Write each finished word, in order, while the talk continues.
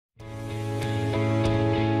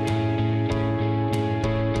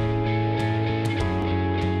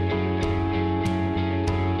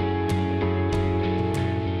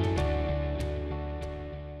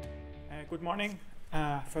morning.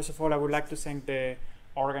 First of all, I would like to thank the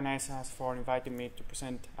organizers for inviting me to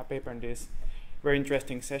present a paper in this very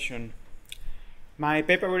interesting session. My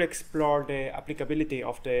paper will explore the applicability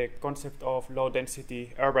of the concept of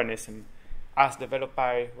low-density urbanism as developed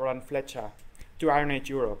by Roland Fletcher to Iron Age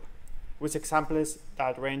Europe, with examples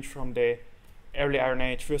that range from the early Iron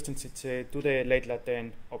Age Fürstensitze to the Late La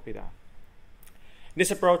Tène oppida.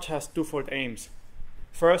 This approach has twofold aims.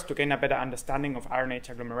 First, to gain a better understanding of Iron Age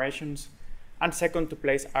agglomerations, and second, to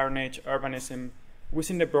place Iron Age urbanism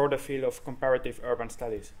within the broader field of comparative urban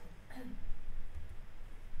studies.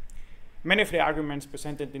 Many of the arguments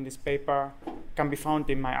presented in this paper can be found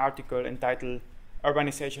in my article entitled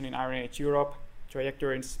Urbanization in Iron Age Europe,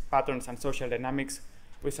 Trajectories, Patterns and Social Dynamics,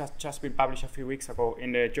 which has just been published a few weeks ago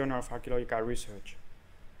in the Journal of Archaeological Research.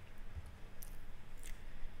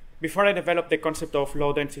 Before I develop the concept of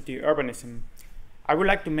low-density urbanism, I would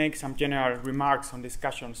like to make some general remarks on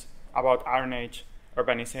discussions about Iron Age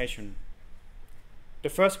urbanization. The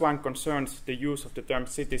first one concerns the use of the term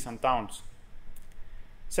cities and towns.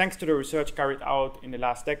 Thanks to the research carried out in the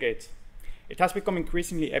last decades, it has become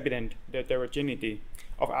increasingly evident the heterogeneity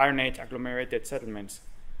of Iron Age agglomerated settlements.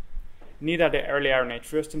 Neither the early Iron Age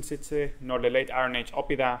Fürstensitze nor the late Iron Age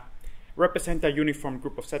oppida represent a uniform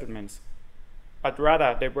group of settlements, but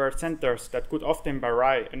rather they were centers that could often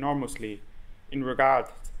vary enormously in regard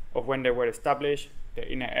of when they were established, the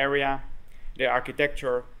inner area, their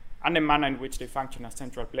architecture, and the manner in which they function as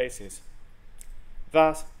central places.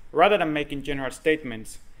 Thus, rather than making general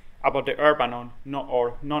statements about the urban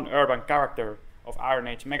or non-urban character of Iron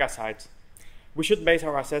Age megasites, we should base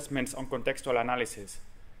our assessments on contextual analysis.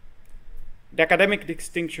 The academic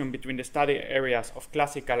distinction between the study areas of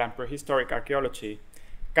classical and prehistoric archaeology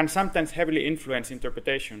can sometimes heavily influence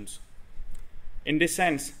interpretations. In this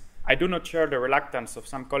sense, I do not share the reluctance of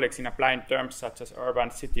some colleagues in applying terms such as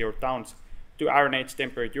urban, city, or towns to Iron Age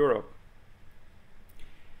temperate Europe.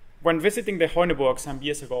 When visiting the Heuneburg some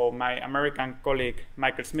years ago, my American colleague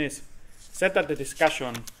Michael Smith said that the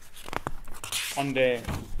discussion on the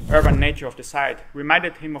urban nature of the site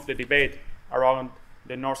reminded him of the debate around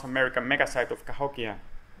the North American megasite of Cahokia.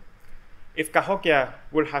 If Cahokia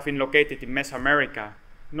would have been located in Mesoamerica,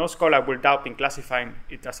 no scholar will doubt in classifying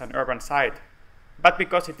it as an urban site. But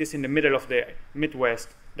because it is in the middle of the Midwest,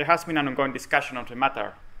 there has been an ongoing discussion on the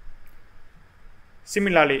matter.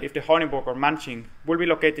 Similarly, if the Heuneburg or Manching will be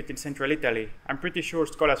located in central Italy, I'm pretty sure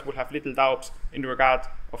scholars will have little doubts in regard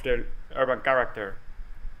of their urban character.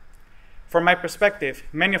 From my perspective,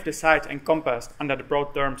 many of the sites encompassed under the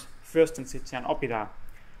broad terms Fürstensitze and oppida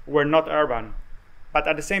were not urban, but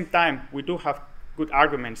at the same time, we do have good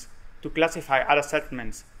arguments to classify other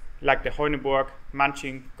settlements like the Heuneburg,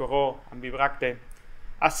 Manching, Coro, and Bibracte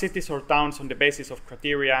as cities or towns on the basis of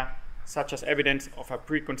criteria such as evidence of a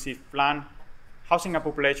preconceived plan, housing a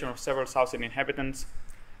population of several thousand inhabitants,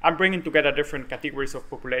 and bringing together different categories of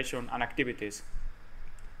population and activities.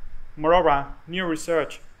 Moreover, new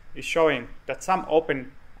research is showing that some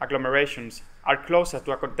open agglomerations are closer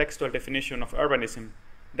to a contextual definition of urbanism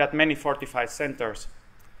than many fortified centers,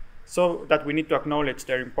 so that we need to acknowledge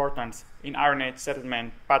their importance in Iron Age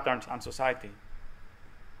settlement patterns and society.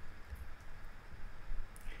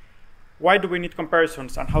 Why do we need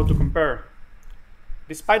comparisons and how to compare?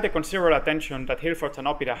 Despite the considerable attention that hill forts and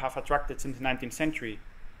oppida have attracted since the 19th century,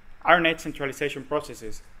 Iron Age centralization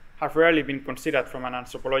processes have rarely been considered from an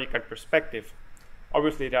anthropological perspective.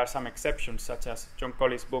 Obviously, there are some exceptions, such as John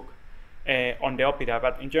Collins' book on the oppida,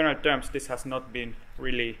 but in general terms, this has not been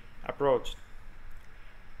really approached.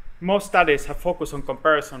 Most studies have focused on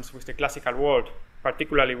comparisons with the classical world,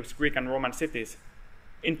 particularly with Greek and Roman cities,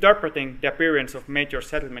 interpreting the appearance of major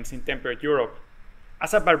settlements in temperate Europe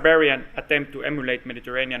as a barbarian attempt to emulate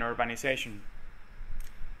Mediterranean urbanization.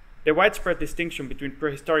 The widespread distinction between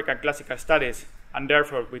prehistoric and classical studies, and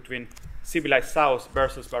therefore between civilized South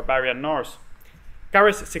versus barbarian North,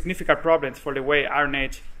 carries significant problems for the way Iron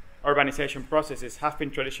Age urbanization processes have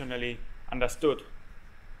been traditionally understood.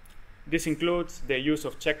 This includes the use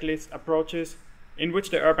of checklist approaches in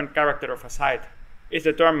which the urban character of a site is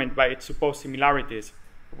determined by its supposed similarities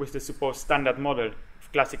with the supposed standard model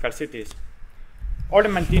of classical cities, or the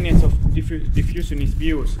maintenance of diffusionist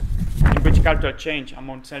views in which cultural change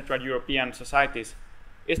among Central European societies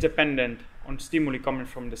is dependent on stimuli coming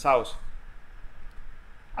from the South.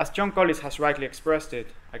 As John Collins has rightly expressed it,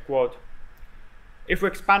 I quote, "If we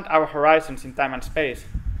expand our horizons in time and space,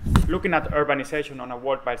 looking at urbanization on a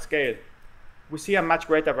worldwide scale, we see a much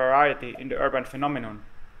greater variety in the urban phenomenon,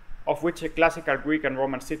 of which the classical Greek and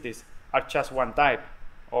Roman cities are just one type,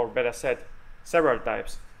 or better said, several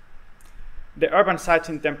types. The urban sites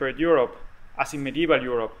in temperate Europe, as in medieval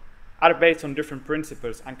Europe, are based on different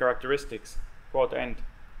principles and characteristics, quote end.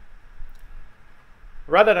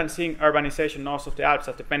 Rather than seeing urbanization north of the Alps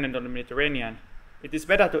as dependent on the Mediterranean, it is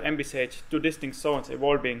better to envisage two distinct zones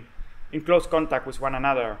evolving in close contact with one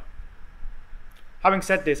another. Having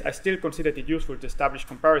said this, I still consider it useful to establish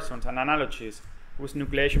comparisons and analogies with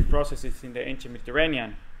nucleation processes in the ancient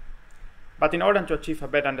Mediterranean. But in order to achieve a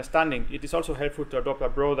better understanding, it is also helpful to adopt a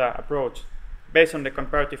broader approach based on the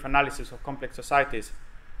comparative analysis of complex societies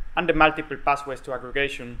and the multiple pathways to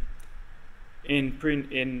aggregation in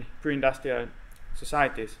pre-industrial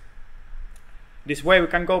societies. This way we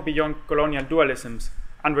can go beyond colonial dualisms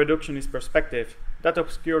and reductionist perspectives that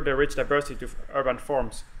obscure the rich diversity of urban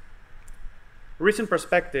forms. Recent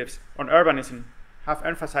perspectives on urbanism have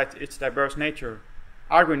emphasized its diverse nature,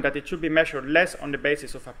 arguing that it should be measured less on the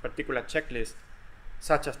basis of a particular checklist,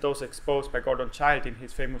 such as those exposed by Gordon Childe in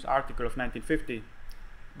his famous article of 1950,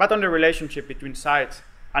 but on the relationship between sites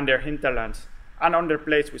and their hinterlands, and on their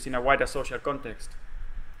place within a wider social context.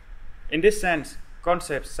 In this sense,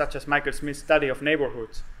 concepts such as Michael Smith's study of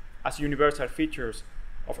neighborhoods as universal features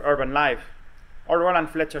of urban life, or Roland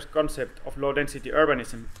Fletcher's concept of low-density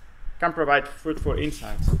urbanism, can provide fruitful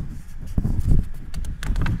insights.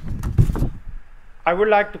 I would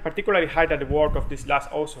like to particularly highlight the work of this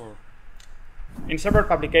last author. In several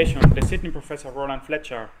publications, the Sydney professor Roland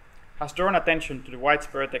Fletcher has drawn attention to the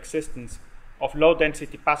widespread existence of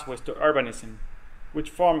low-density pathways to urbanism, which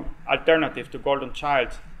form alternative to Gordon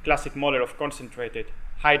Childe's classic model of concentrated,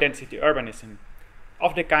 high-density urbanism,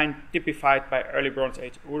 of the kind typified by early Bronze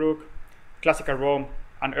Age Uruk, classical Rome,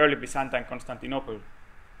 and early Byzantine Constantinople.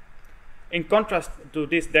 In contrast to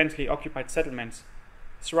these densely occupied settlements,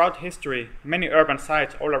 throughout history, many urban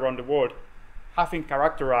sites all around the world have been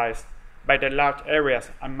characterized by their large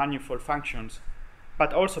areas and manifold functions,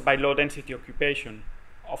 but also by low-density occupation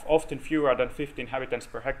of often fewer than 50 inhabitants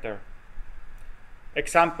per hectare.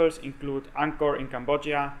 Examples include Angkor in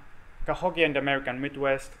Cambodia, Cahokia in the American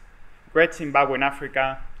Midwest, Great Zimbabwe in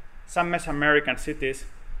Africa, some Mesoamerican cities,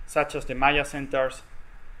 such as the Maya centers,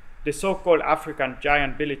 the so-called African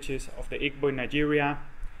giant villages of the Igbo in Nigeria,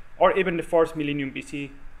 or even the fourth Millennium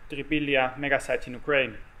BC Trypillia megasites in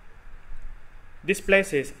Ukraine. These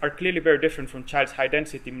places are clearly very different from Childe's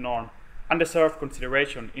high-density norm and deserve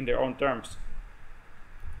consideration in their own terms.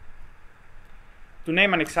 To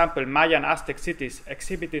name an example, Maya and Aztec cities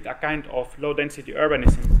exhibited a kind of low-density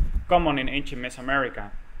urbanism common in ancient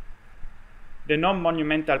Mesoamerica. The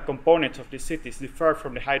non-monumental components of these cities differ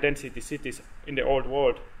from the high-density cities in the Old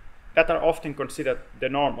World that are often considered the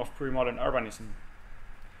norm of pre-modern urbanism.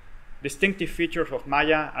 Distinctive features of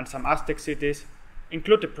Maya and some Aztec cities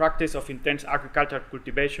include the practice of intense agricultural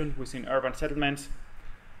cultivation within urban settlements,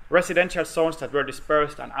 residential zones that were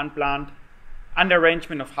dispersed and unplanned, and the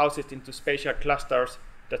arrangement of houses into spatial clusters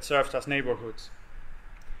that served as neighborhoods.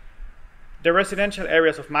 The residential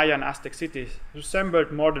areas of Maya and Aztec cities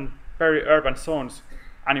resembled modern peri-urban zones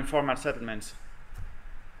and informal settlements.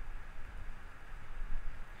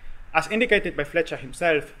 As indicated by Fletcher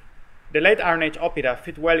himself, the late Iron Age oppida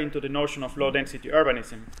fit well into the notion of low-density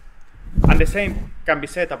urbanism, and the same can be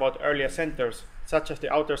said about earlier centers, such as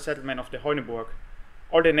the outer settlement of the Heuneburg,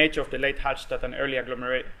 or the nature of the Late Hallstatt and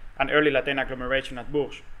early La Tène agglomeration at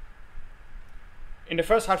Bourges. In the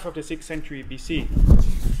first half of the 6th century BC,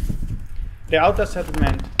 the outer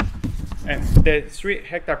settlement and the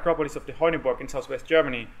 3-hectare acropolis of the Heuneburg in southwest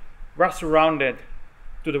Germany were surrounded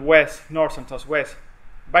to the west, north, and southwest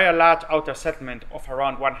by a large outer settlement of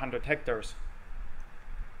around 100 hectares.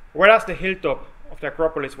 Whereas the hilltop of the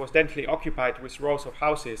acropolis was densely occupied with rows of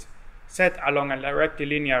houses set along a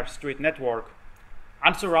rectilinear street network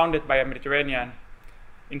and surrounded by a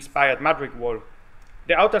Mediterranean-inspired Madrid wall,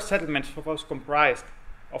 the outer settlement was comprised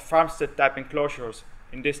of farmstead-type enclosures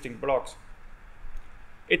in distinct blocks.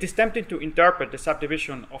 It is tempting to interpret the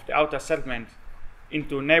subdivision of the outer settlement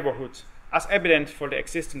into neighborhoods as evidence for the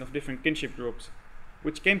existence of different kinship groups,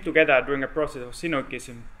 which came together during a process of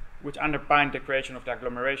synoikism which underpinned the creation of the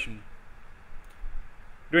agglomeration.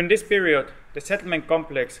 During this period, the settlement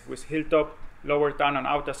complex with hilltop, lower town, and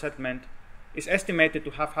outer settlement is estimated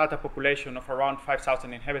to have had a population of around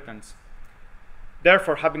 5,000 inhabitants,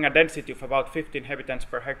 therefore having a density of about 50 inhabitants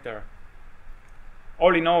per hectare.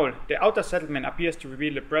 All in all, the outer settlement appears to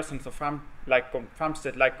reveal the presence of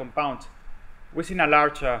farmstead-like compounds within a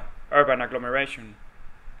larger urban agglomeration.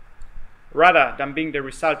 Rather than being the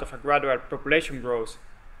result of a gradual population growth,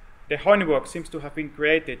 the Heuneburg seems to have been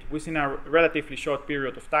created within a relatively short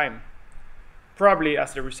period of time, probably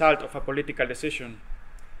as the result of a political decision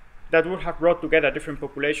that would have brought together different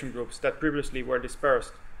population groups that previously were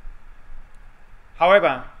dispersed.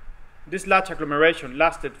 However, this large agglomeration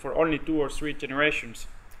lasted for only 2 or 3 generations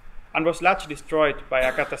and was largely destroyed by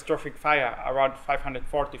a catastrophic fire around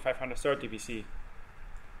 540–530 BC.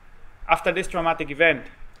 After this traumatic event,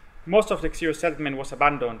 most of the Xero settlement was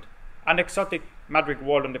abandoned, and the exotic mud brick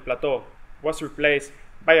wall on the plateau was replaced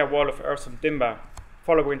by a wall of earth and timber,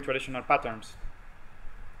 following traditional patterns.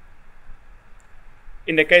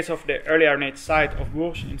 In the case of the early Iron Age site of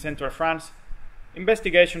Bourges in central France,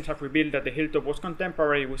 investigations have revealed that the hilltop was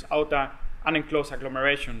contemporary with outer unenclosed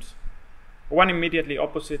agglomerations, one immediately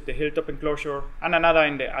opposite the hilltop enclosure and another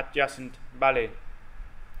in the adjacent valley.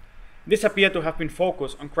 These appear to have been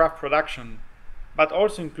focused on craft production, but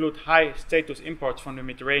also include high-status imports from the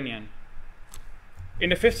Mediterranean. In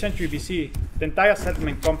the 5th century BC, the entire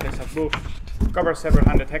settlement complex at Bourges covered several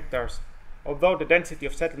hundred hectares, although the density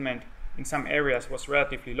of settlement in some areas was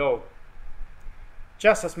relatively low.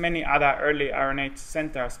 Just as many other early Iron Age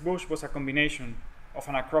centers, Bourges was a combination of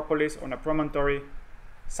an acropolis on a promontory,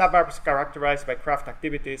 suburbs characterized by craft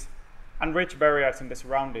activities, and rich burials in the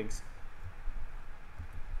surroundings.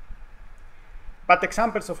 But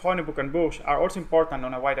examples of Heuneburg and Bourges are also important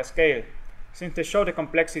on a wider scale, since they show the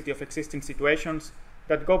complexity of existing situations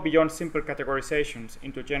that go beyond simple categorizations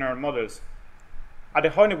into general models. At the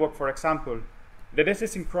Heuneburg, for example, the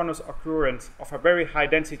desynchronous occurrence of a very high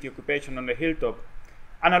density occupation on the hilltop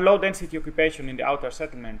and a low density occupation in the outer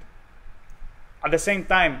settlement. At the same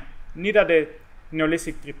time, neither the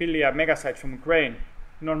Neolithic Trypillia megasite from Ukraine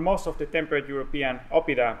nor most of the temperate European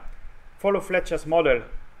oppida follow Fletcher's model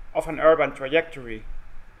of an urban trajectory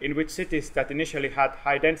in which cities that initially had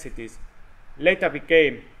high densities later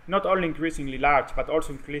became not only increasingly large but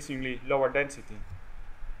also increasingly lower density.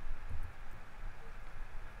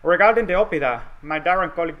 Regarding the oppida, my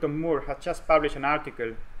Darren colleague Tom Moore has just published an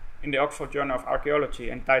article in the Oxford Journal of Archaeology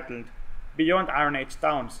entitled Beyond Iron Age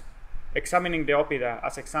Towns, examining the oppida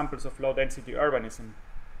as examples of low-density urbanism.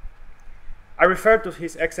 I refer to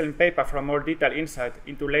his excellent paper for a more detailed insight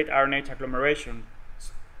into late Iron Age agglomerations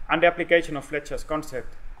and the application of Fletcher's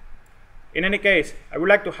concept. In any case, I would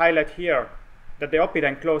like to highlight here that the oppida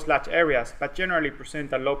enclose large areas but generally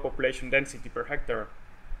present a low population density per hectare.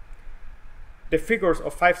 The figures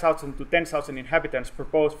of 5,000 to 10,000 inhabitants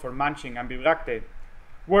proposed for Manching and Bibracte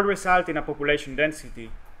would result in a population density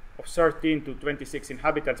of 13 to 26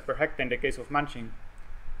 inhabitants per hectare in the case of Manching,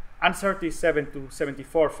 and 37 to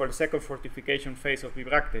 74 for the second fortification phase of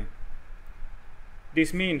Bibracte.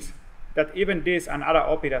 This means that even these and other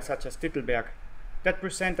oppida such as Titelberg that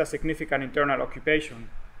present a significant internal occupation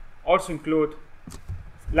also include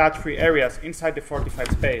large free areas inside the fortified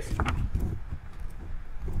space.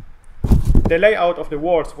 The layout of the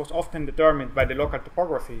walls was often determined by the local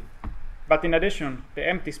topography, but in addition, the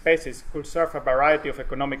empty spaces could serve a variety of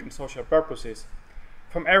economic and social purposes,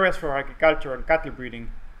 from areas for agriculture and cattle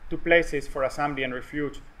breeding to places for assembly and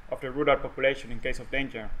refuge of the rural population in case of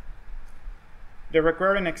danger. The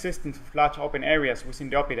recurring existence of large open areas within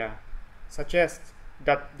the oppida suggests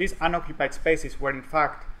that these unoccupied spaces were in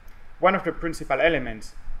fact one of the principal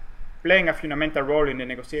elements, playing a fundamental role in the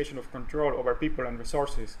negotiation of control over people and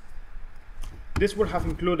resources. This would have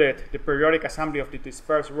included the periodic assembly of the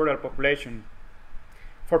dispersed rural population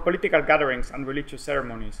for political gatherings and religious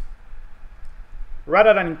ceremonies.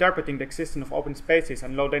 Rather than interpreting the existence of open spaces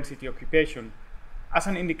and low-density occupation as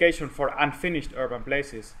an indication for unfinished urban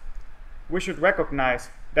places, we should recognize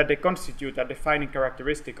that they constitute a defining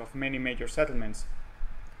characteristic of many major settlements.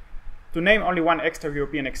 To name only one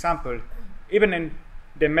extra-European example, even in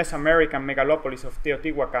the Mesoamerican megalopolis of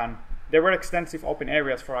Teotihuacan, there were extensive open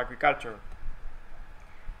areas for agriculture.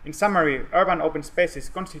 In summary, urban open spaces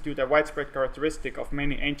constitute a widespread characteristic of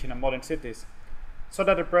many ancient and modern cities, so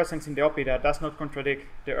that the presence in the oppida does not contradict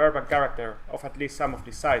the urban character of at least some of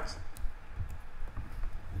these sites.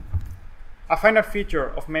 A final feature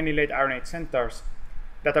of many late Iron Age centers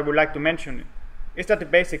that I would like to mention is that the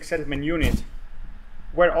basic settlement units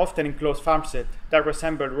were often enclosed farmsteads that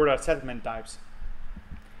resembled rural settlement types.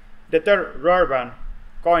 The term urban,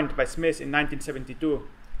 coined by Smith in 1972,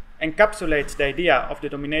 encapsulates the idea of the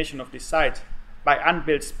domination of this site by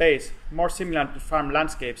unbuilt space more similar to farm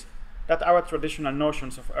landscapes than our traditional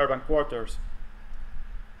notions of urban quarters.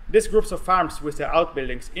 These groups of farms with their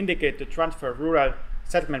outbuildings indicate the transfer of rural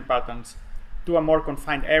settlement patterns to a more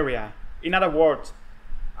confined area. In other words,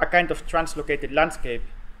 a kind of translocated landscape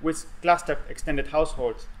with clustered extended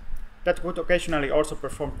households that could occasionally also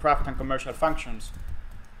perform craft and commercial functions.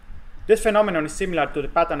 This phenomenon is similar to the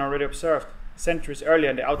pattern already observed centuries earlier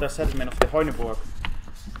in the outer settlement of the Heuneburg.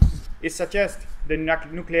 It suggests the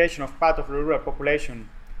nucleation of part of the rural population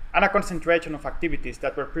and a concentration of activities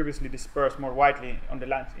that were previously dispersed more widely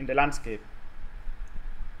in the landscape.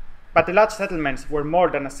 But the large settlements were more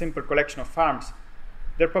than a simple collection of farms.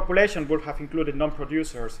 Their population would have included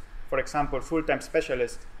non-producers, for example, full-time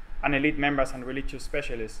specialists, and elite members and religious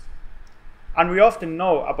specialists. And we often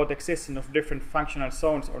know about the existence of different functional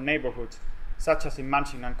zones or neighborhoods, such as in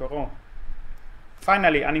Manchin and Angkor.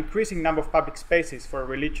 Finally, an increasing number of public spaces for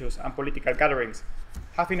religious and political gatherings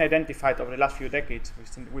have been identified over the last few decades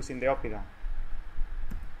within the oppida.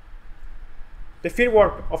 The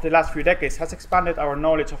fieldwork of the last few decades has expanded our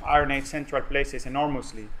knowledge of Iron Age central places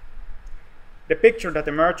enormously. The picture that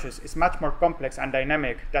emerges is much more complex and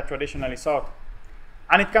dynamic than traditionally thought,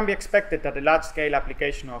 and it can be expected that the large-scale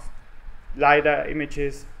application of LiDAR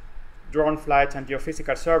images, drone flights, and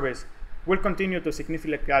geophysical surveys will continue to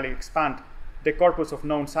significantly expand the corpus of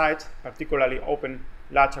known sites, particularly open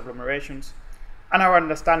large agglomerations, and our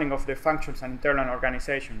understanding of their functions and internal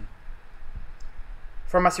organization.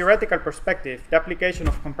 From a theoretical perspective, the application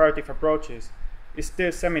of comparative approaches is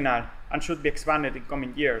still seminal and should be expanded in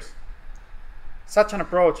coming years. Such an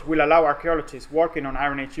approach will allow archaeologists working on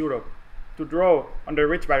Iron Age Europe to draw on the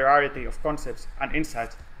rich variety of concepts and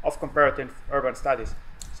insights of comparative urban studies.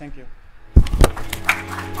 Thank you.